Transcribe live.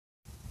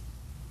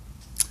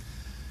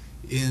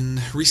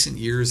In recent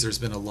years, there's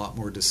been a lot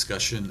more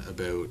discussion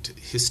about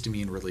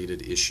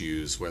histamine-related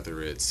issues,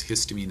 whether it's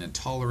histamine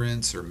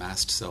intolerance or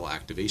mast cell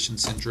activation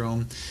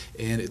syndrome.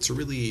 And it's a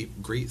really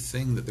great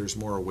thing that there's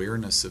more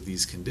awareness of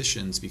these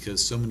conditions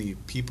because so many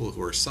people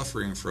who are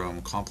suffering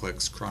from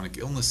complex chronic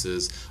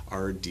illnesses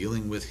are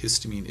dealing with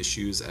histamine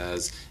issues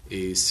as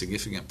a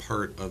significant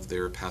part of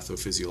their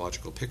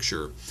pathophysiological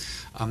picture.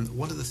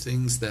 One of the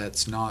things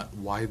that's not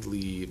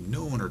widely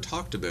known or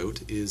talked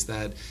about is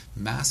that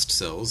mast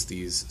cells,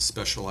 these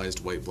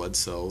specialized white blood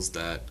cells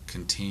that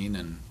contain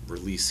and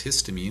release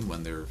histamine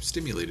when they're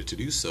stimulated to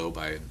do so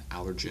by an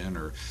allergen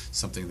or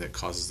something that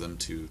causes them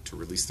to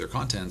release their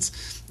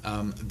contents,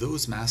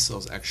 those mast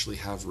cells actually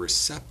have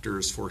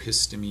receptors for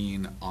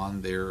histamine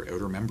on their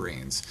outer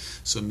membranes.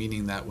 So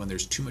meaning that when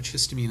there's too much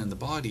histamine in the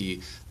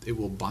body, it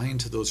will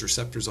bind to those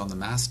receptors on the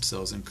mast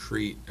cells and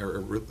create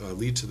or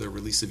lead to the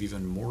release of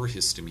even more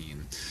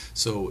histamine.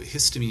 So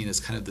histamine is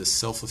kind of this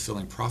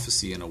self-fulfilling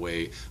prophecy in a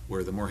way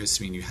where the more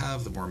histamine you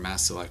have, the more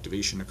mast cell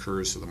activation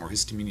occurs. So the more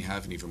histamine you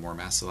have and even more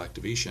mast cell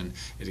activation,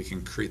 and it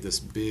can create this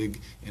big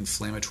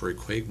inflammatory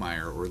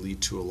quagmire or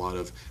lead to a lot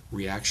of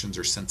reactions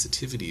or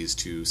sensitivities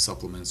to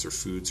supplements or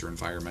foods or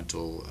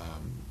environmental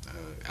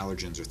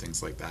allergens or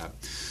things like that.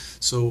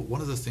 So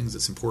one of the things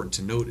that's important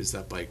to note is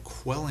that by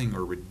quelling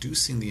or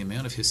reducing the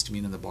amount of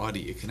histamine in the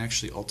body, it can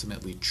actually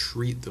ultimately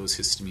treat those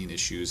histamine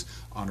issues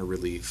on a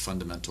really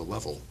fundamental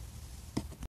level.